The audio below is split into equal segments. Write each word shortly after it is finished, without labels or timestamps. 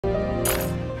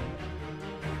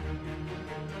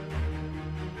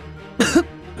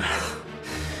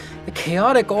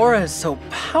chaotic aura is so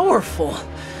powerful.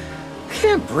 I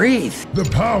can't breathe. The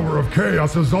power of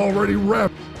chaos is already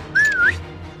revved.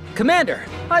 Commander,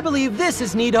 I believe this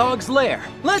is Needhog's lair.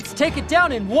 Let's take it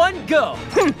down in one go.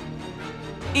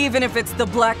 Even if it's the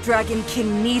Black Dragon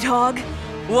King Needhog,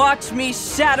 watch me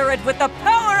shatter it with the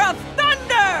power of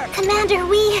thunder! Commander,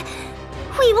 we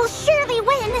will surely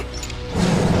win.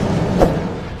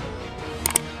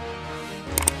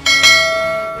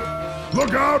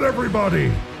 Look out,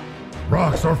 everybody!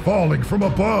 Rocks are falling from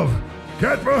above.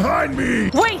 Get behind me!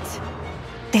 Wait!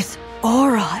 This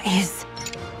aura is...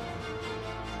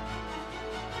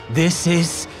 This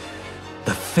is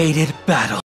the fated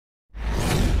battle.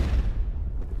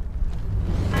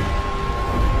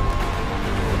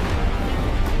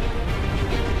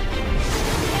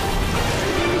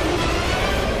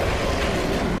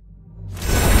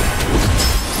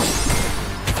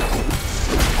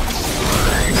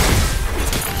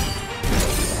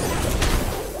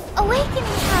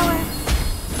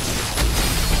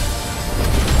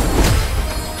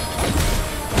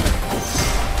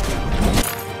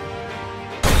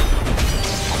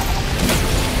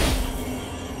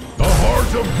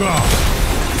 Of God.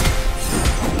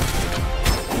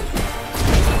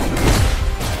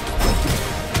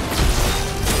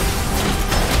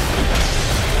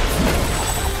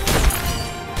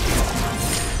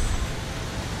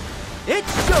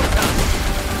 It's showtime!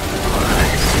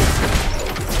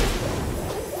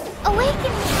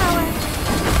 Awakening power!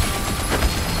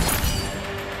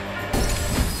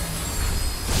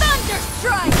 Thunder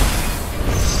strike!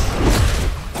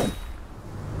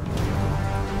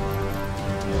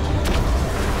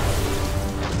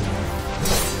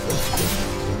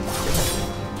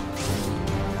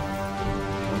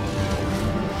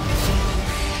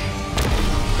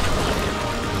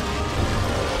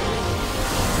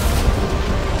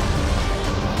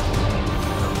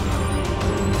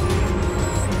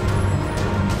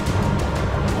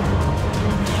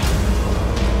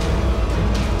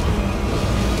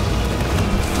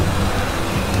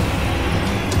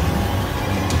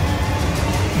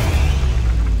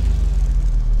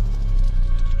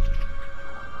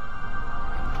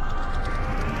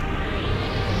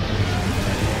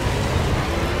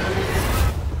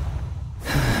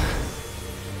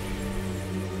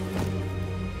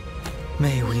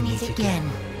 May we meet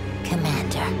again,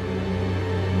 Commander.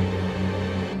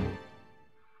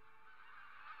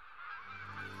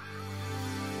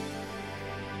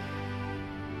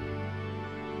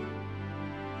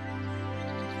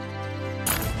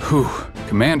 Whew,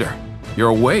 Commander, you're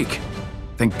awake.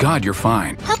 Thank God you're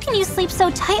fine. How can you sleep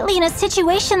so tightly in a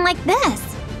situation like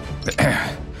this?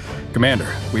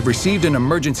 Commander, we've received an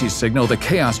emergency signal that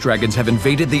Chaos Dragons have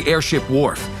invaded the airship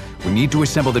wharf. We need to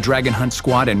assemble the Dragon Hunt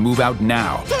squad and move out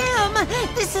now. Damn!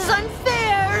 This is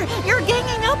unfair! You're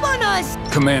ganging up on us!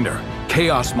 Commander,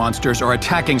 Chaos monsters are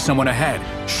attacking someone ahead.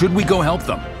 Should we go help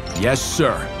them? Yes,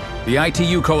 sir. The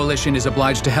ITU Coalition is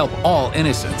obliged to help all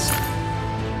innocents.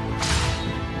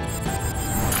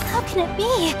 How can it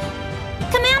be?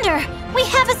 Commander, we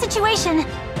have a situation.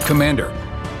 Commander.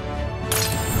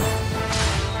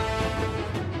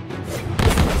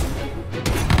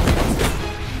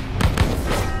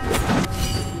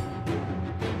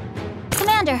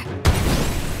 Commander.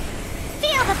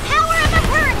 Feel the power of a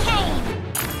hurricane!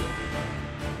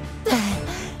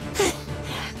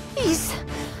 These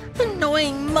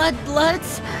annoying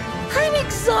mudbloods. I'm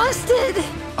exhausted.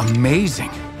 Amazing.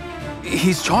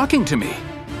 He's talking to me.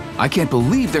 I can't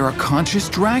believe there are conscious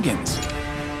dragons.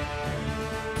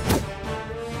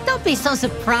 Don't be so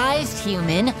surprised,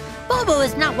 human. Bobo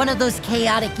is not one of those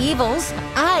chaotic evils.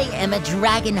 I am a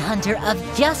dragon hunter of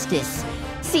justice.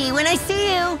 See you when I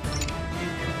see you.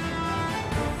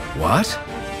 What?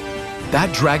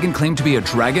 That dragon claimed to be a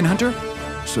dragon hunter?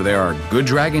 So there are good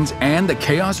dragons and the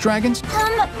chaos dragons?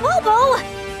 Bobo!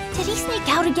 Did he sneak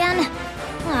out again?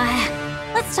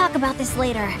 Let's talk about this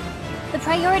later. The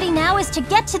priority now is to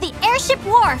get to the airship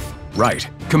wharf! Right.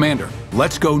 Commander,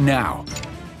 let's go now.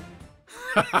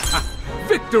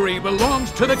 Victory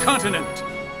belongs to the continent!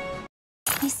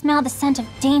 I smell the scent of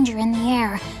danger in the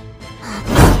air.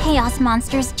 These chaos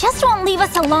monsters just won't leave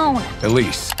us alone.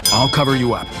 Elise, I'll cover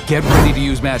you up. Get ready to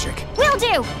use magic. Will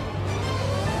do!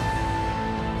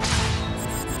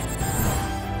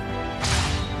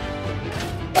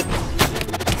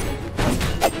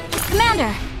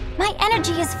 Commander, my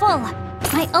energy is full.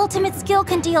 My ultimate skill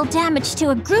can deal damage to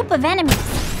a group of enemies.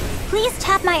 Please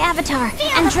tap my avatar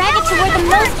and drag it to where the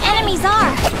most enemies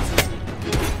are.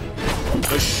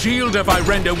 The shield of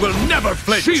Irenda will never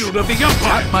flinch! Shield of the Empire!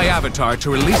 Tap my avatar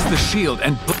to release the shield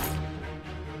and...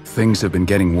 Things have been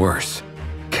getting worse.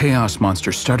 chaos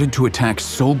monsters started to attack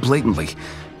so blatantly,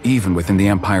 even within the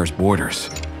Empire's borders.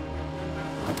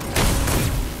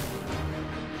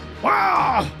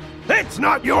 Wow! It's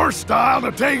not your style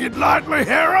to take it lightly,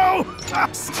 hero!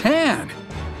 Stan!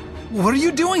 What are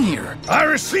you doing here? I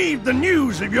received the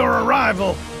news of your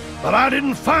arrival, but I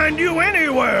didn't find you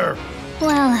anywhere!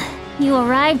 Well, you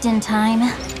arrived in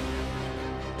time.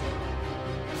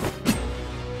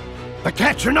 The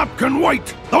catching up can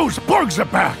wait! Those bugs are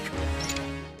back!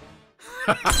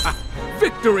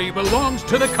 Victory belongs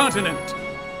to the continent!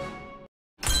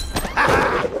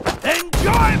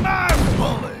 Enjoy my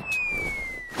bullet!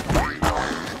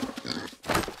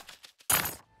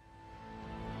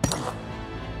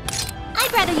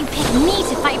 I'd rather you pick me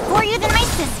to fight for you than my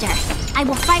sister. I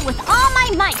will fight with all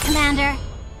my might, Commander.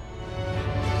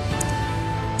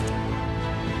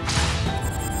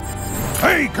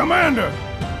 Hey, Commander!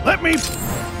 Let me...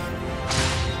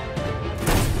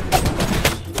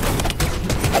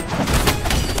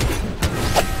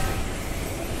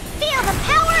 Feel the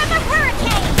power of a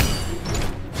hurricane!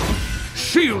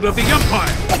 Shield of the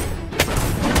Empire!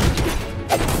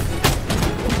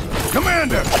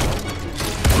 Commander!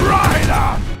 Right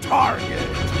on target!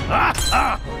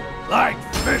 Like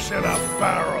fish in a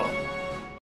barrel!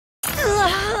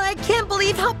 I can't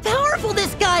believe how powerful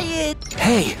this guy is!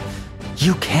 Hey,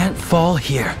 you can't fall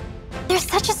here. There's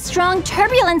such a strong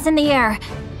turbulence in the air.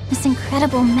 This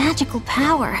incredible magical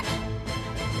power.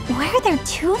 Why are there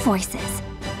two voices?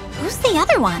 Who's the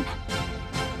other one?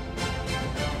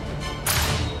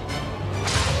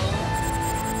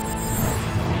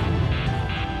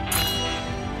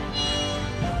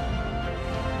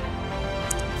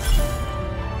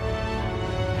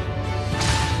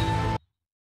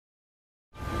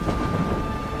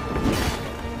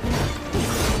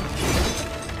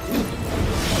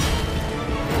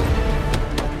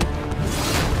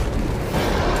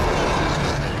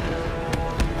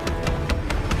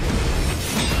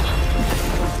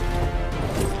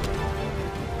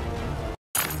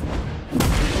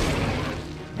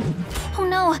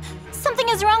 Something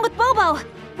is wrong with Bobo.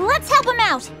 Let's help him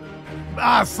out.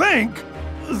 I think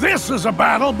this is a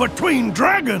battle between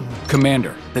dragons.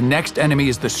 Commander, the next enemy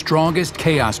is the strongest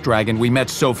Chaos Dragon we met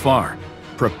so far.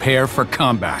 Prepare for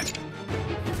combat.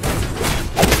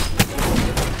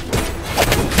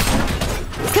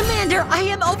 Commander, I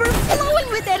am overflowing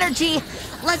with energy!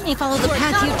 Let me follow the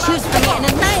path you choose for me and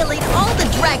annihilate all the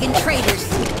dragon traitors!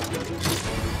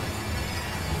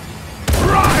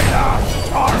 Right on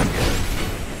target!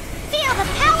 Feel the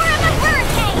power of a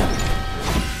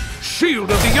hurricane! Shield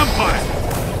of the Empire!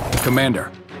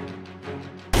 Commander.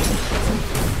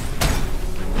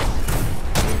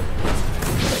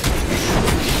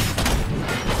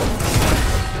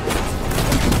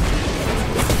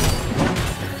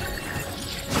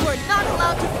 We're not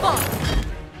allowed to fall!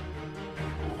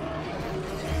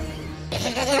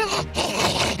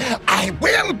 I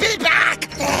will be back!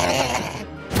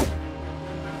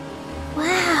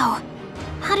 Wow.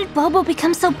 How did Bobo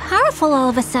become so powerful all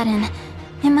of a sudden?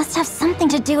 It must have something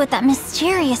to do with that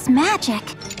mysterious magic.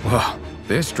 Whoa,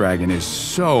 this dragon is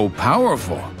so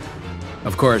powerful.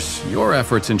 Of course, your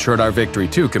efforts ensured our victory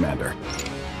too, Commander.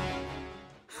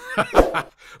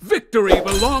 Victory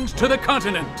belongs to the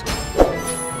continent!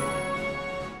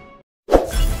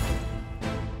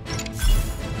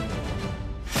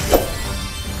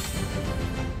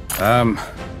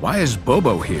 Why is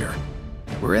Bobo here?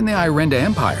 We're in the Irenda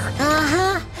Empire.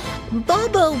 Uh-huh.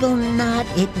 Bobo will not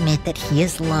admit that he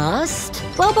is lost.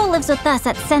 Bobo lives with us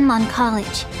at Senlon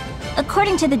College.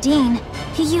 According to the Dean,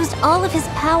 he used all of his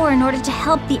power in order to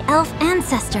help the elf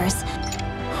ancestors.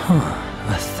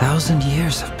 1,000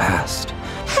 years have passed.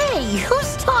 Hey,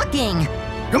 who's talking?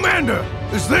 Commander,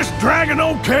 is this dragon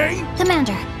okay?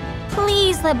 Commander,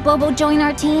 please let Bobo join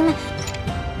our team.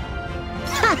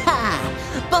 Haha!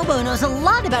 Bobo knows a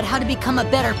lot about how to become a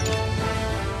better...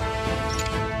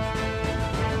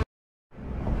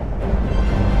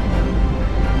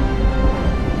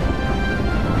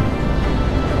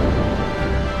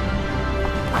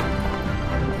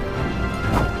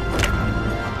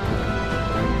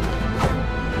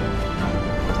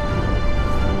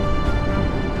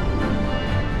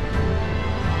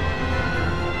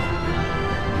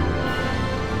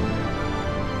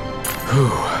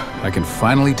 I can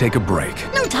finally take a break.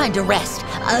 No time to rest.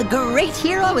 A great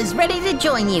hero is ready to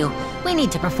join you. We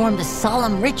need to perform the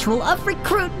solemn ritual of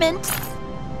recruitment.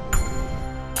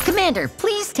 Commander,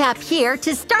 please tap here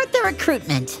to start the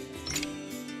recruitment.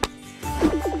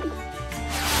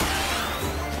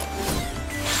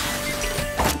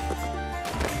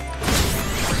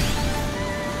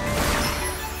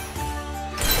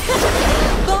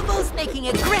 Bobo's making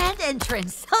a grand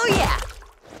entrance. Oh yeah!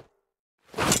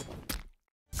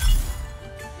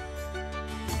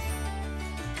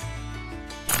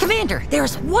 Commander,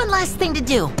 there's one last thing to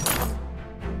do.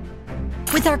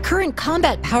 With our current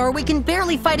combat power, we can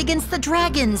barely fight against the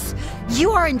dragons.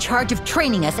 You are in charge of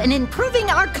training us and improving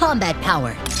our combat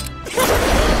power.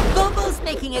 Bobo's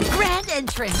making a grand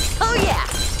entrance. Oh yeah!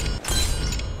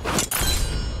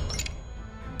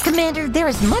 Commander, there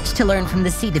is much to learn from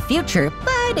the See the Future,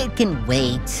 but it can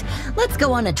wait. Let's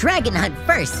go on a dragon hunt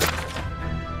first.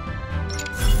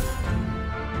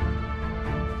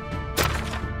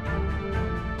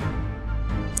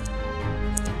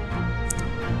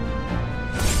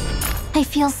 I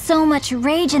feel so much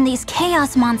rage in these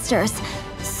chaos monsters.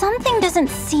 Something doesn't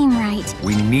seem right.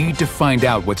 We need to find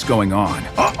out what's going on.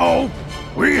 Uh-oh!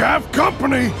 We have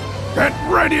company! Get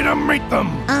ready to meet them!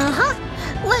 Uh-huh.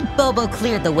 Let Bobo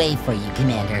clear the way for you,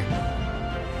 Commander.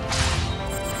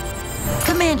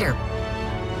 Commander!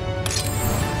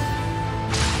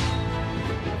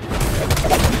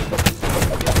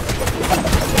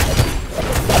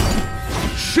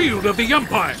 Shield of the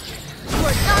Empire!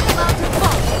 We're not allowed to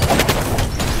fall!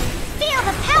 Feel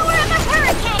the power of a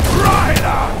hurricane! Right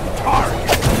on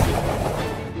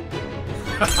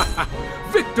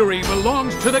target! Victory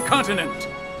belongs to the continent!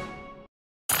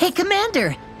 Hey,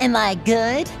 Commander, am I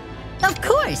good? Of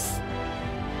course!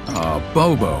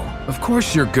 Bobo, of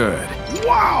course you're good.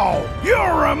 Wow!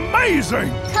 You're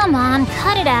amazing! Come on,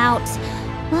 cut it out.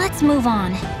 Let's move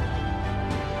on.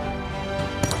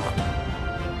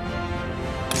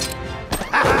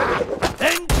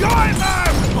 Enjoy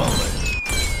my bullet!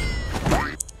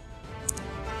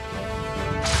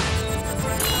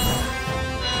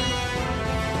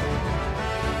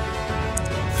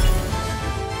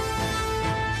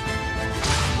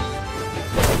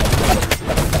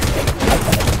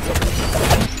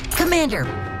 Commander!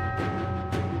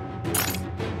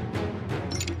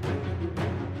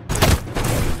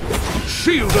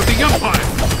 Shield of the Empire!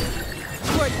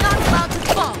 We're not allowed to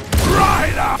fall!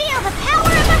 Right on! Feel the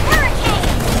power of a hurricane!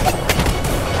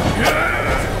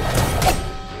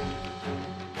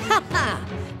 Haha!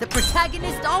 The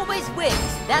protagonist always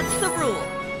wins. That's the rule.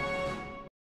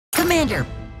 Commander!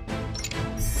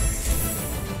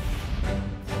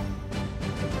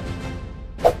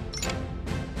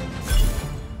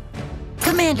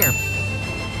 Commander!